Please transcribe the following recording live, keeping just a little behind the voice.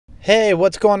Hey,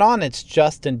 what's going on? It's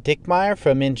Justin Dickmeyer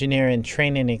from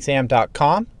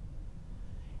engineeringtrainingexam.com.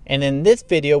 And in this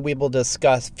video, we will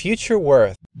discuss future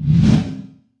worth.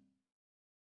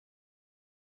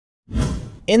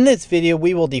 In this video,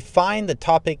 we will define the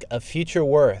topic of future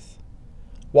worth,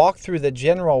 walk through the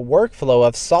general workflow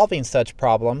of solving such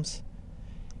problems,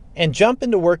 and jump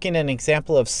into working an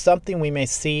example of something we may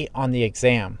see on the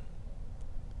exam.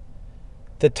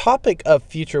 The topic of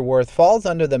future worth falls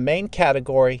under the main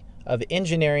category of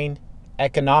engineering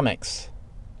economics.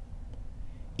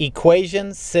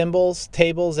 Equations, symbols,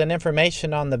 tables, and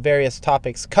information on the various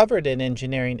topics covered in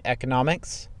engineering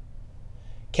economics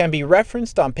can be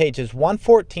referenced on pages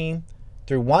 114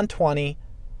 through 120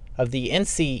 of the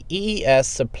NCEES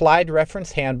Supplied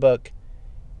Reference Handbook,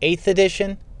 8th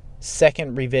edition,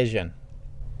 2nd revision.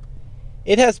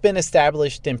 It has been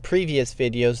established in previous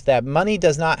videos that money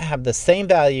does not have the same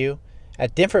value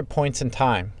at different points in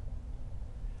time.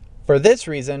 For this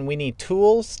reason, we need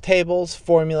tools, tables,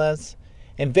 formulas,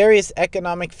 and various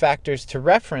economic factors to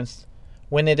reference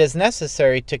when it is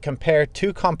necessary to compare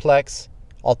two complex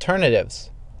alternatives.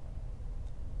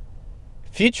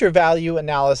 Future value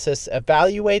analysis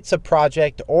evaluates a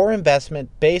project or investment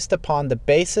based upon the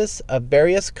basis of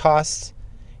various costs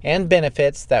and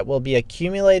benefits that will be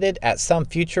accumulated at some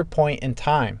future point in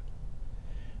time,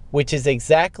 which is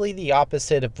exactly the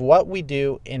opposite of what we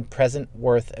do in present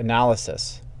worth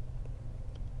analysis.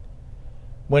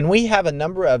 When we have a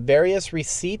number of various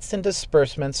receipts and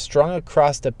disbursements strung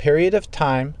across a period of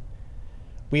time,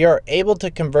 we are able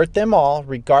to convert them all,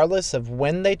 regardless of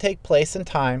when they take place in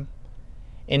time,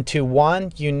 into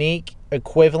one unique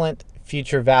equivalent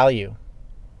future value.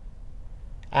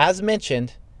 As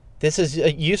mentioned, this is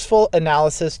a useful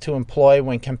analysis to employ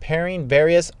when comparing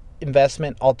various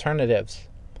investment alternatives,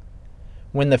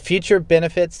 when the future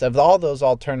benefits of all those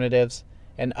alternatives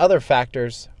and other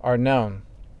factors are known.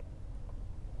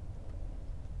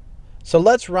 So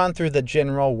let's run through the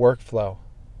general workflow.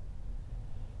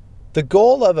 The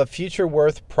goal of a future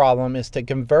worth problem is to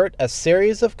convert a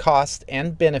series of costs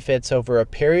and benefits over a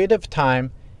period of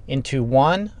time into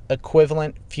one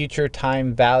equivalent future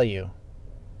time value.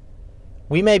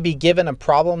 We may be given a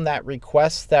problem that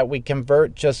requests that we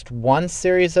convert just one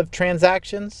series of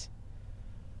transactions,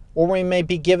 or we may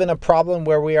be given a problem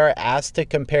where we are asked to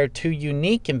compare two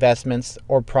unique investments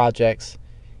or projects,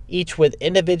 each with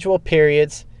individual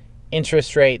periods,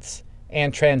 interest rates,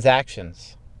 and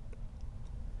transactions.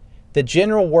 The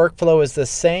general workflow is the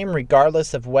same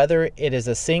regardless of whether it is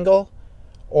a single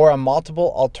or a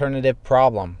multiple alternative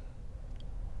problem.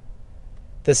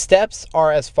 The steps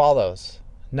are as follows.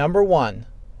 Number 1,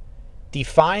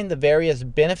 define the various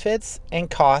benefits and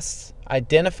costs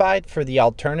identified for the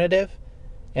alternative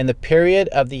and the period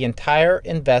of the entire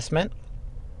investment.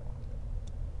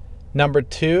 Number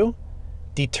 2,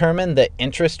 determine the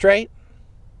interest rate.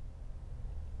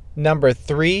 Number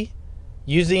 3,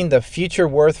 using the future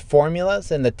worth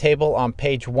formulas in the table on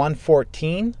page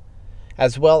 114,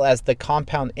 as well as the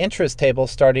compound interest table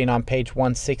starting on page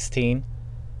 116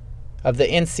 of the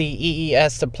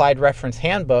NCEES Supplied Reference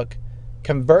Handbook,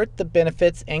 convert the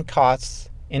benefits and costs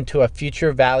into a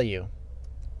future value.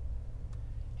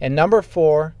 And number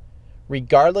 4,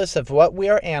 regardless of what we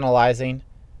are analyzing,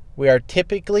 we are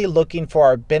typically looking for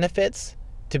our benefits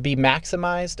to be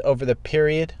maximized over the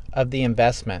period of the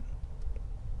investment.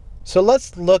 So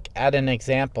let's look at an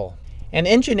example. An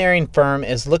engineering firm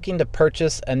is looking to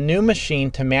purchase a new machine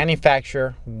to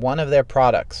manufacture one of their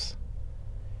products.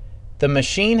 The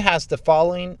machine has the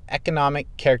following economic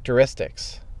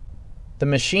characteristics. The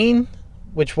machine,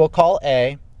 which we'll call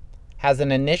A, has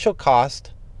an initial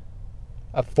cost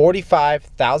of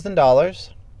 $45,000.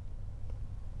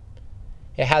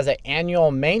 It has an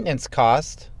annual maintenance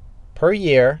cost per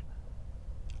year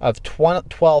of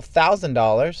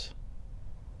 $12,000.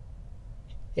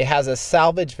 It has a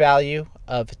salvage value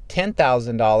of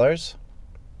 $10,000,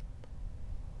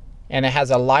 and it has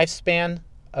a lifespan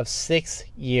of 6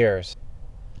 years.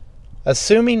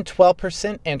 Assuming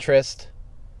 12% interest,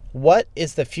 what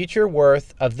is the future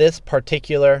worth of this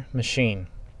particular machine?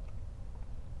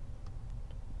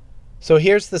 So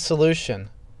here's the solution.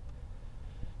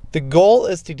 The goal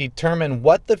is to determine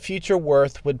what the future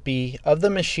worth would be of the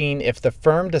machine if the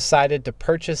firm decided to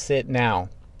purchase it now.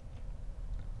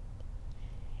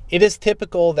 It is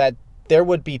typical that there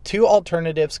would be two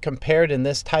alternatives compared in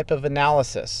this type of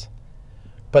analysis,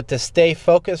 but to stay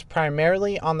focused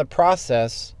primarily on the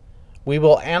process, we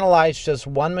will analyze just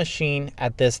one machine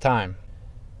at this time.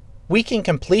 We can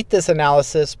complete this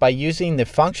analysis by using the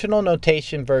functional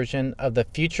notation version of the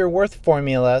future worth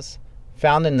formulas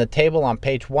found in the table on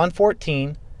page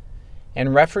 114 and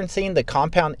referencing the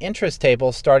compound interest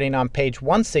table starting on page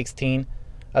 116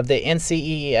 of the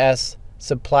NCEES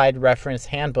Supplied Reference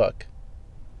Handbook.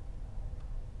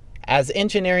 As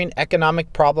engineering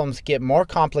economic problems get more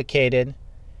complicated,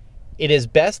 it is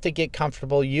best to get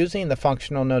comfortable using the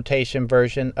functional notation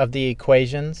version of the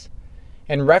equations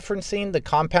and referencing the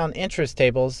compound interest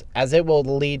tables, as it will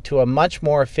lead to a much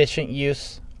more efficient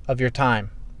use of your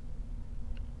time.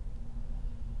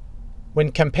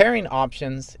 When comparing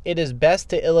options, it is best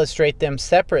to illustrate them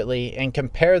separately and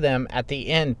compare them at the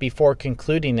end before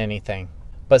concluding anything.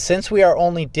 But since we are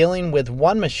only dealing with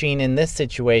one machine in this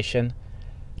situation,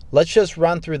 let's just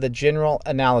run through the general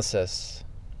analysis.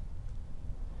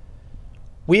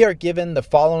 We are given the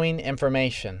following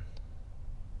information: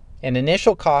 an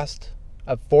initial cost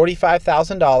of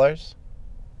 $45,000,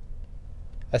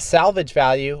 a salvage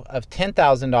value of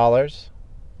 $10,000,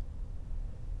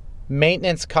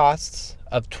 maintenance costs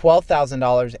of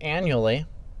 $12,000 annually,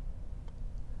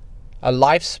 a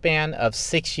lifespan of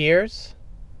 6 years,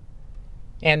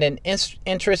 and an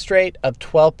interest rate of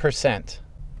 12%.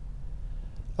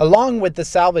 Along with the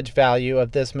salvage value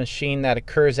of this machine that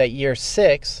occurs at year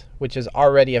 6, which is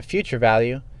already a future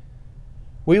value,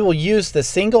 we will use the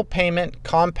single payment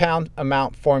compound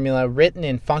amount formula written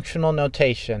in functional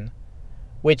notation,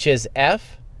 which is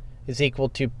F is equal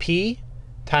to P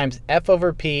times F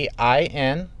over P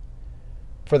IN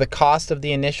for the cost of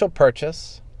the initial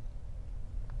purchase.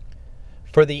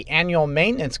 For the annual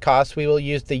maintenance cost, we will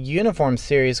use the uniform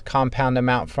series compound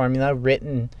amount formula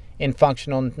written in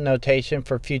functional notation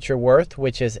for future worth,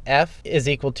 which is F is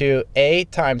equal to A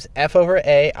times F over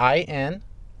A IN.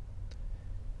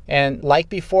 And like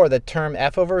before, the term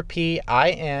F over P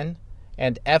IN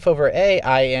and F over A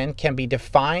IN can be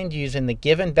defined using the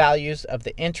given values of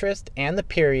the interest and the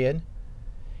period,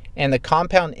 and the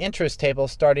compound interest table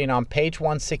starting on page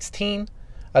 116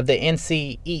 of the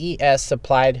NCEES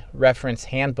Supplied Reference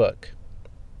Handbook.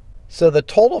 So the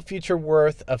total future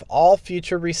worth of all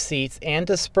future receipts and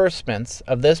disbursements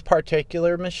of this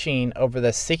particular machine over the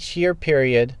 6-year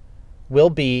period will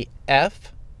be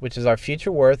F, which is our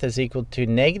future worth, is equal to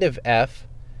negative F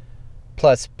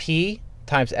plus P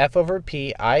times F over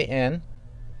P IN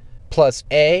plus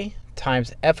A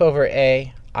times F over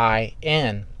A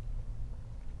IN.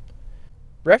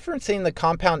 Referencing the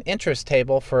compound interest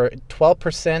table for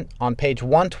 12% on page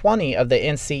 120 of the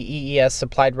NCEES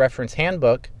Supplied Reference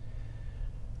Handbook,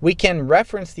 we can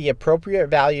reference the appropriate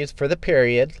values for the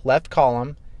period, left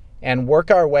column, and work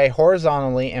our way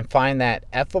horizontally and find that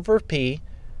F over P,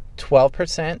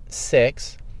 12%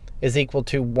 6, is equal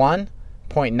to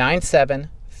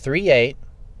 1.9738,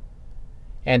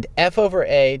 and F over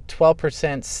A,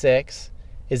 12% 6,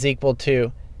 is equal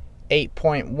to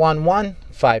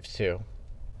 8.1152.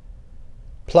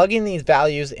 Plugging these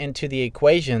values into the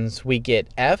equations, we get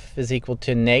F is equal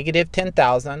to negative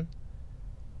 10,000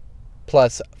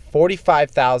 plus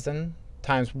 45,000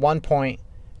 times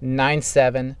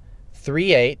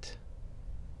 1.9738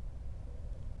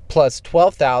 plus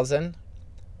 12,000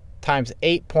 times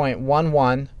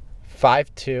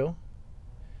 8.1152,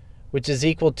 which is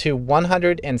equal to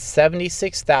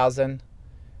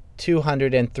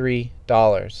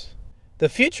 $176,203. The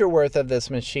future worth of this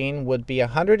machine would be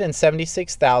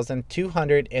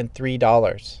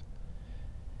 $176,203.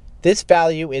 This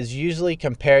value is usually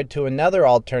compared to another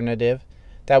alternative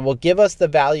that will give us the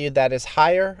value that is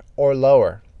higher or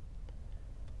lower.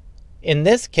 In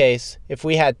this case, if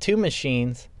we had two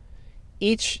machines,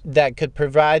 each that could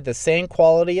provide the same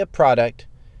quality of product,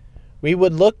 we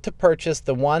would look to purchase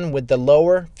the one with the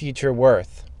lower future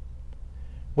worth,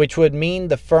 which would mean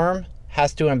the firm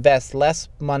has to invest less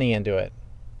money into it.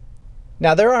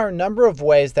 Now, there are a number of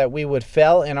ways that we would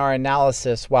fail in our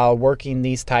analysis while working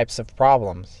these types of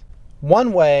problems.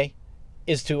 One way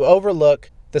is to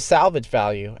overlook the salvage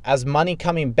value as money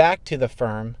coming back to the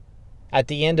firm at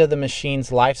the end of the machine's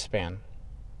lifespan.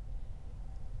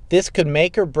 This could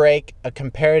make or break a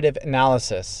comparative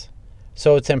analysis,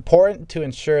 so it's important to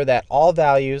ensure that all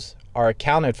values are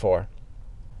accounted for.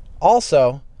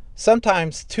 Also,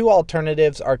 sometimes two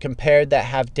alternatives are compared that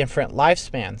have different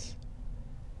lifespans.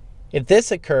 If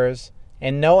this occurs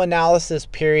and no analysis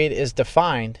period is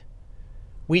defined,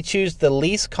 we choose the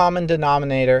least common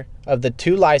denominator of the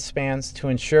two lifespans to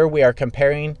ensure we are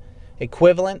comparing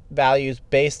equivalent values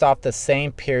based off the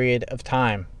same period of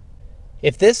time.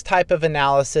 If this type of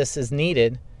analysis is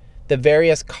needed, the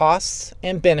various costs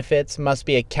and benefits must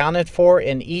be accounted for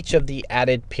in each of the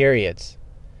added periods.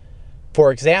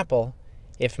 For example,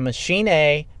 if machine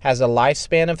A has a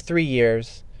lifespan of 3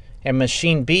 years and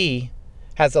machine B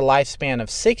has a lifespan of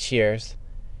 6 years,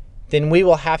 then we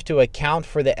will have to account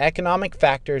for the economic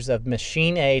factors of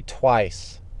machine A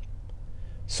twice.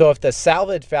 So if the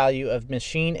salvage value of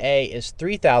machine A is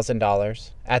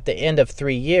 $3,000 at the end of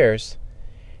 3 years,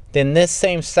 then this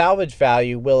same salvage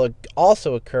value will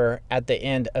also occur at the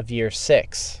end of year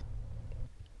 6.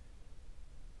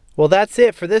 Well, that's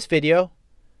it for this video.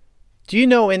 Do you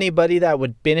know anybody that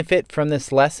would benefit from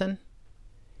this lesson?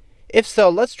 If so,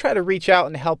 let's try to reach out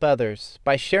and help others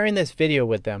by sharing this video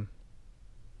with them.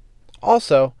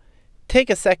 Also, take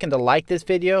a second to like this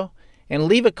video and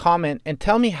leave a comment and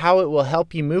tell me how it will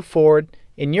help you move forward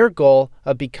in your goal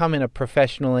of becoming a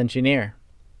professional engineer.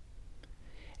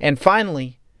 And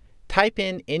finally, type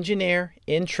in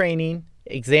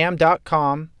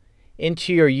engineerintrainingexam.com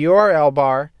into your URL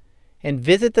bar and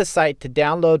visit the site to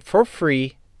download for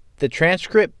free the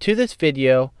transcript to this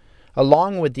video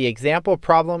along with the example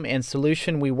problem and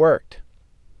solution we worked.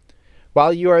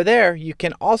 While you are there, you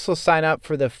can also sign up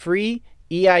for the free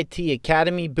EIT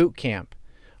Academy Bootcamp.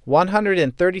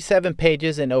 137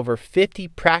 pages and over 50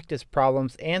 practice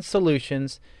problems and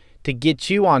solutions to get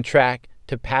you on track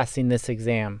to passing this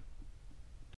exam.